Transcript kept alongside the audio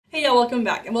y'all, welcome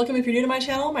back, and welcome if you're new to my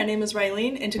channel. My name is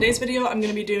Rylene. In today's video I'm going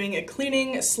to be doing a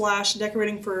cleaning slash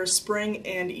decorating for spring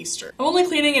and Easter. I'm only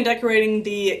cleaning and decorating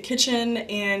the kitchen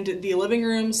and the living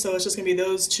room, so it's just going to be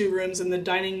those two rooms and the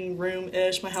dining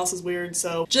room-ish. My house is weird,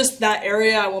 so just that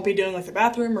area. I won't be doing like the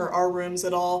bathroom or our rooms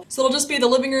at all. So it'll just be the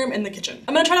living room and the kitchen.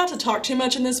 I'm going to try not to talk too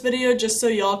much in this video just so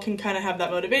y'all can kind of have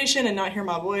that motivation and not hear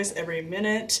my voice every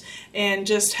minute, and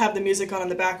just have the music on in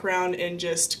the background and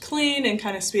just clean and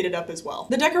kind of speed it up as well.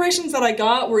 The decorations that I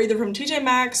got were either from TJ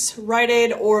Maxx, Rite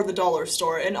Aid, or the dollar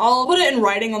store, and I'll put it in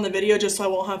writing on the video just so I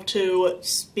won't have to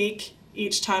speak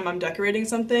each time I'm decorating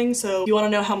something. So if you want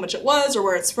to know how much it was or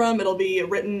where it's from, it'll be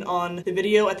written on the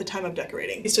video at the time of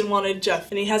decorating. Easton wanted Jeff,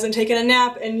 and he hasn't taken a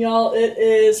nap, and y'all, it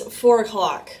is 4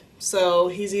 o'clock. So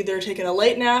he's either taking a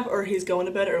late nap or he's going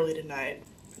to bed early tonight.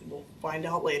 We'll find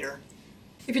out later.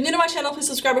 If you're new to my channel, please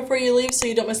subscribe before you leave so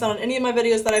you don't miss out on any of my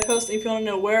videos that I post. And if you want to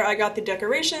know where I got the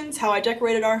decorations, how I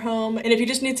decorated our home, and if you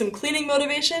just need some cleaning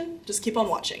motivation, just keep on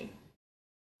watching.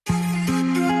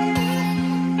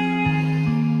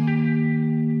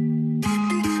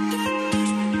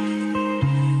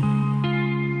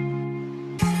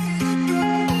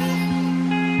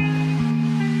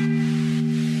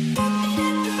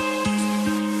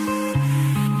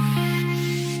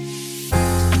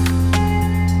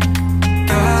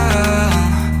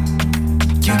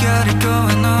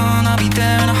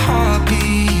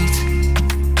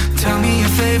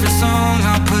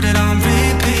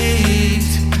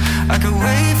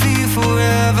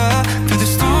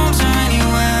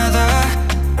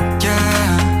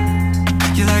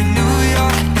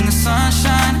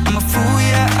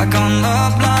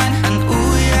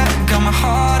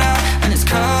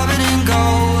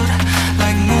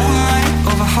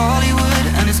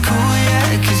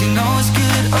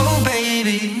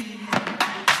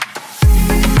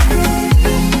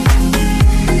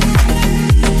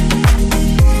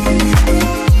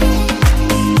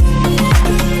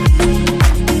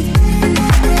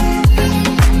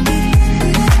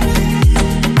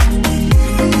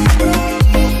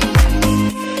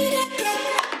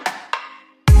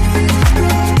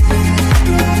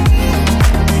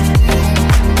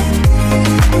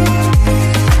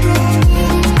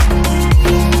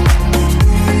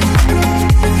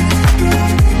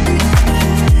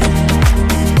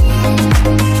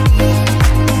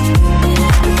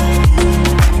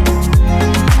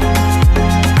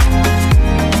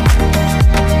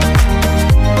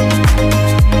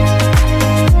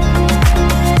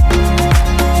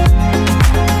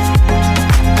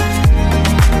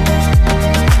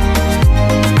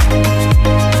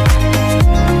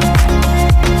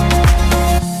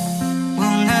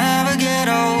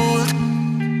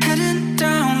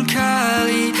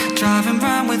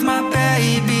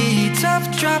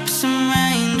 Drops and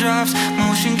raindrops,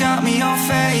 motion got me all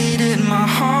faded. My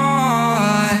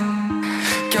heart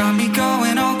got me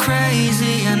going all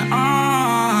crazy, and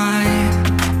I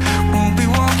won't be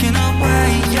walking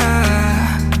away,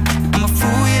 yeah. I'm a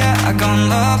fool, yeah, I got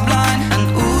love blind, and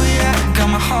ooh, yeah, got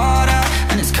my heart out,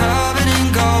 and it's covered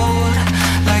in gold,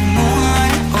 like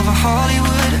moonlight over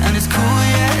Hollywood, and it's cool,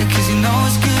 yeah, cause you know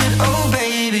it's good, oh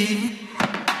baby.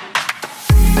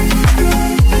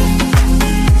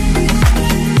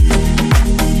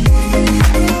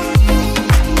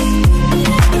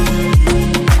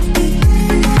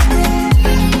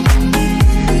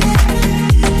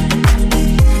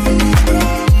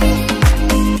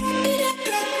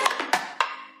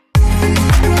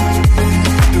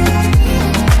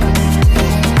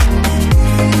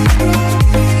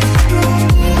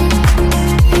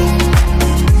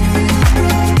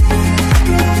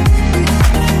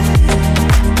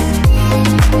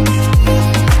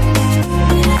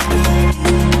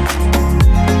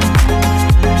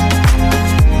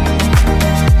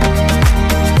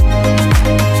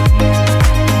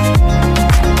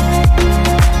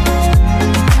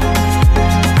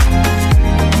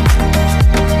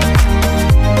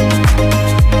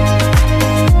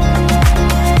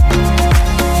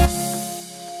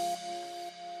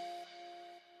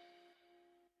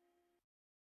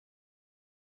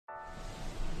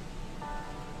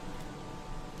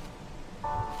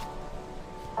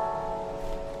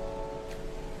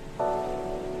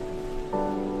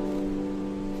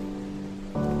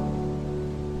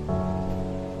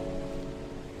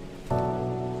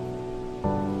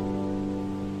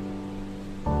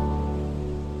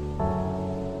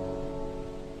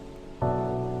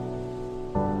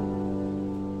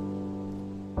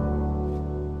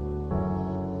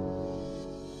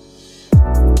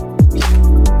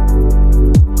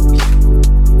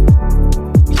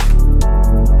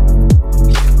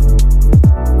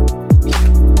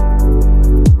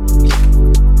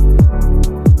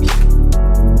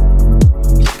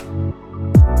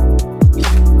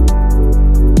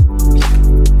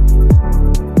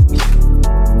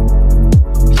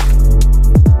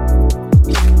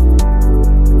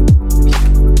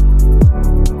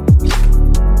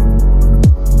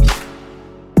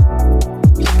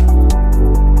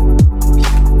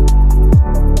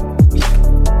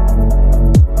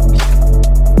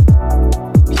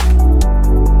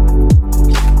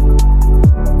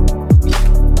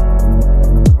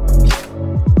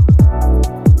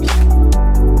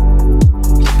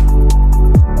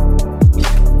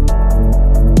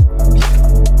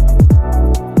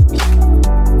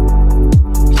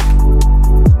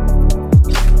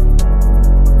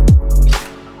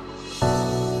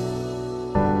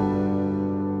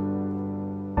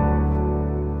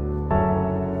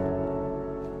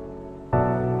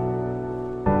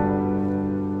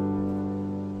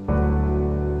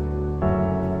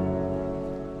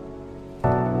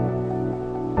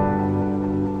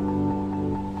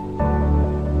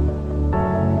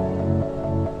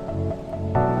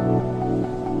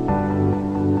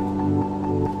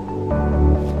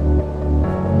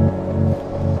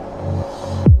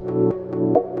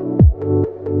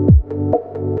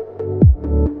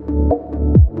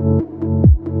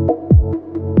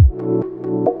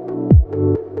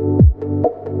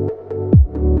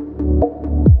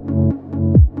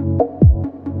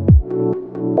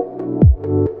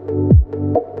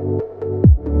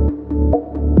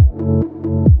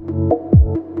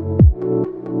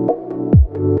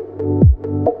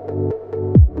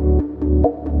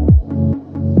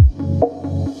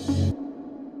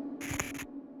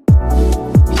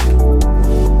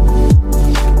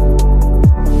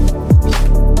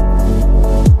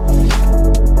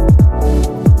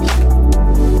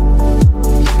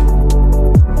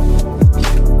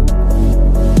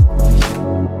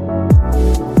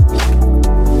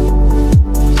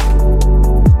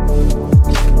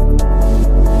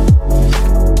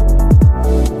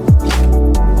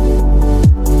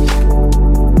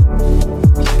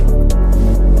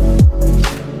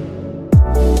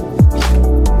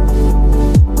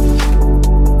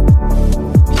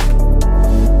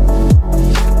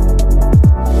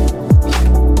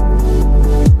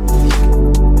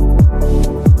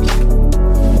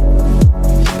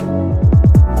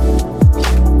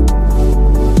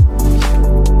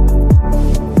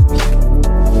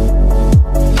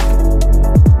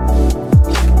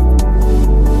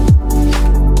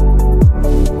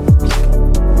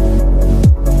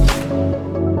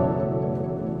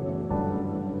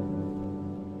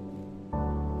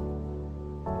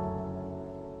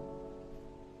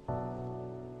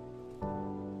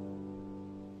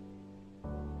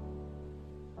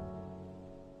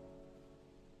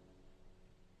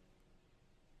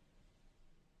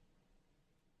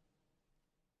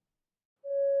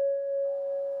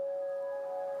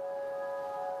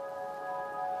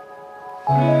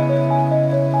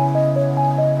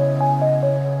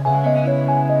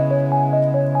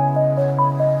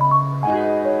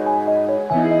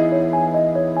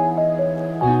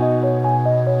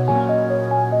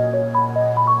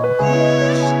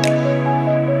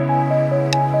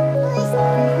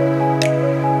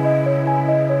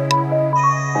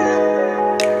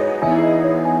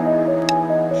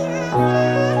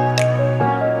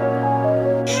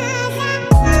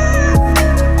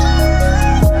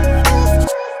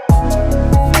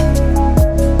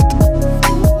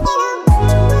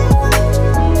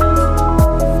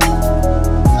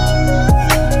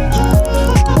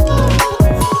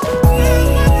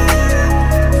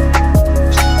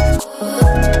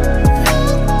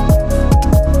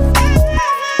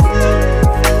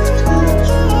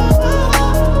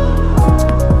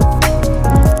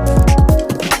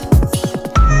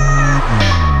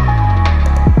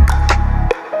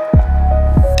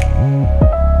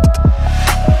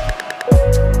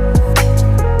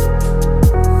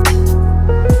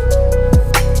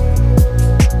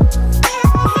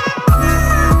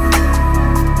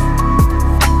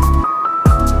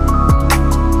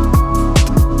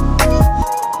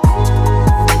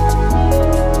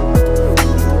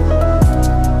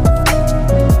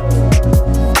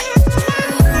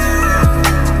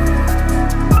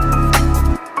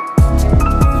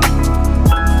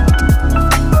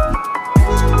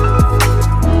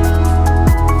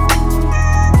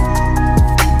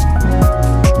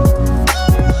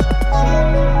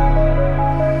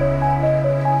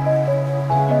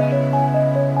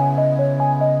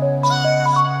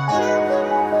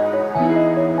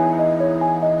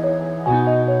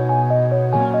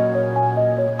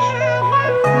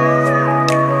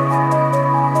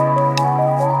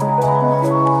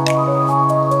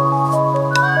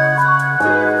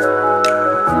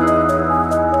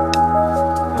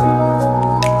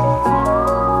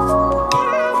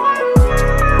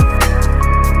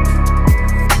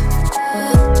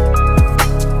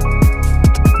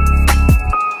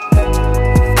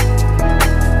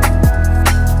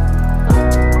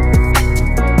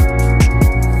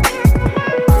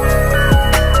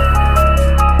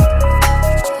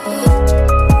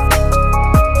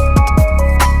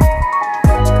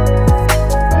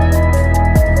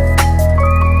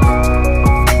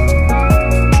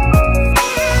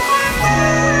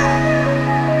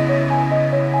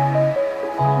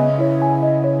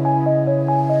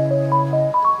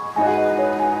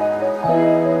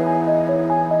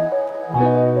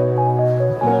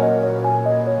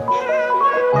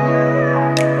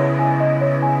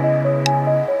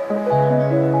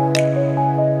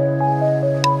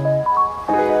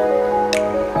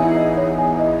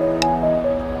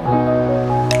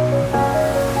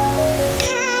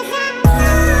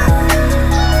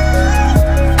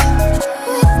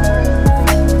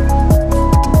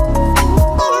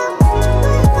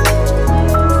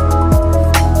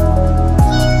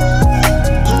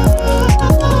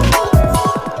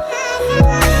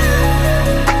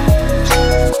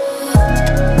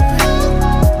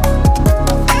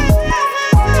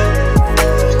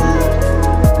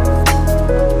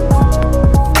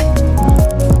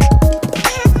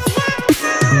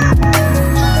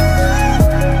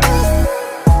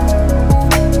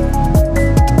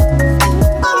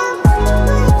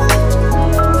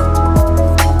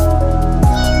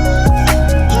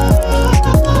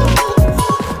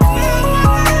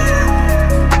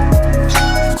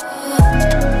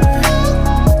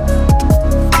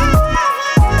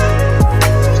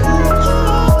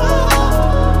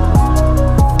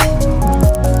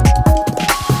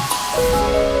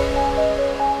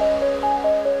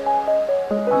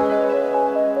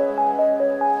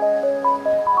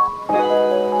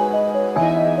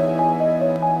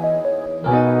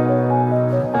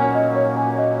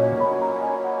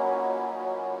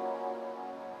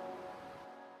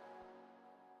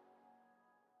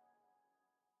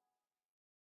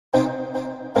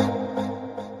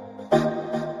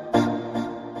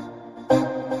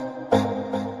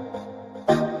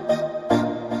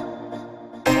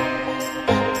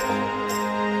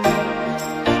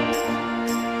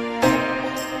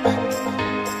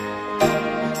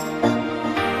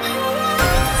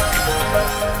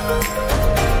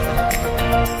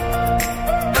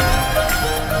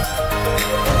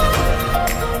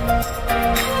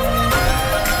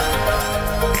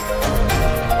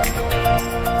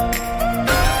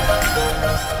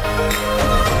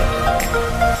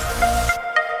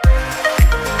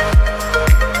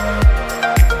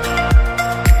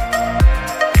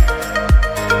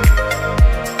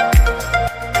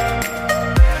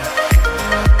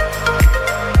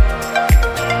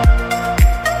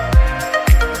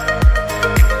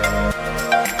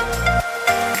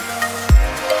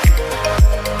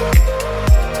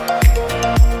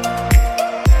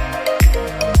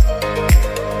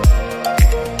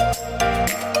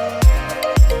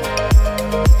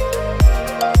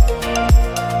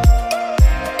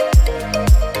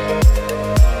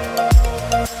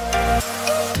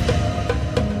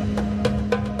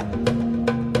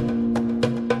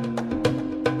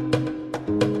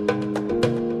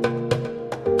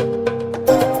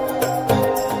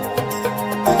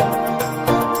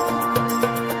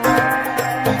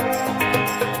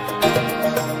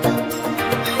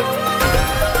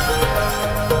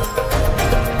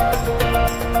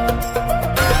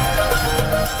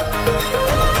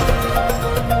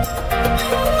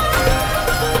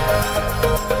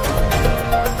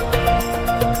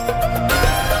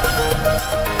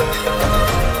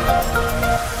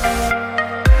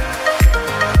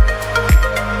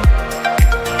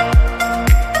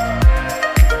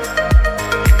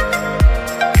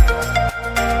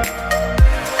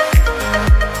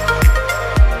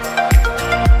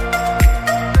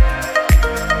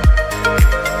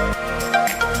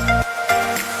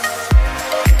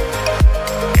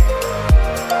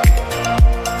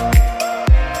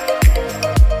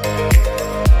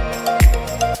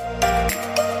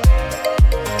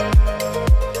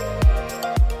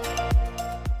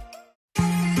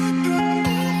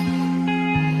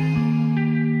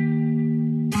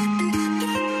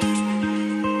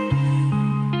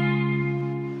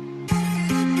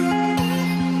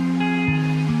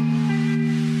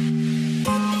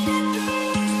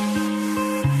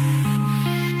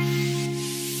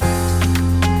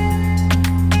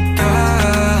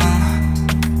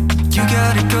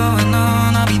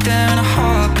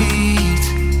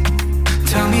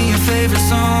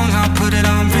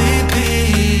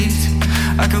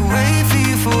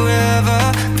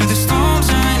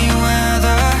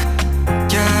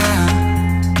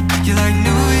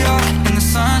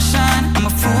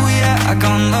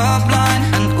 up line.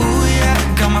 And ooh yeah,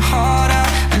 got my heart out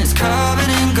and it's covered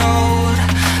in gold,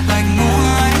 like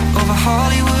moonlight over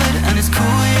Hollywood. And it's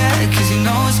cool, yeah, cause you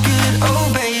know it's good,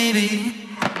 oh baby.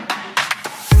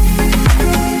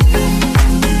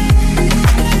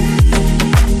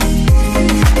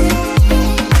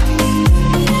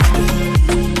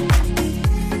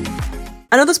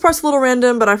 I know this part's a little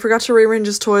random, but I forgot to rearrange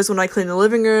his toys when I cleaned the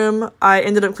living room. I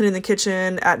ended up cleaning the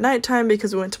kitchen at nighttime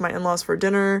because we went to my in-laws for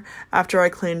dinner after I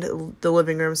cleaned the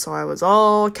living room, so I was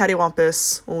all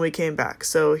cattywampus when we came back.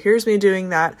 So here's me doing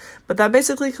that, but that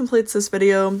basically completes this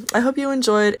video. I hope you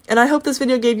enjoyed, and I hope this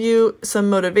video gave you some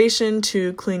motivation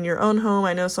to clean your own home.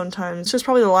 I know sometimes it's just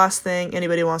probably the last thing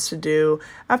anybody wants to do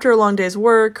after a long day's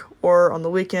work or on the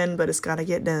weekend, but it's gotta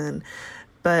get done.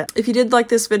 But if you did like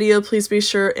this video, please be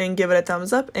sure and give it a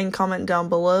thumbs up and comment down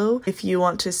below if you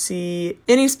want to see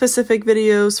any specific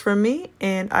videos from me.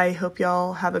 And I hope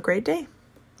y'all have a great day.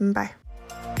 Bye.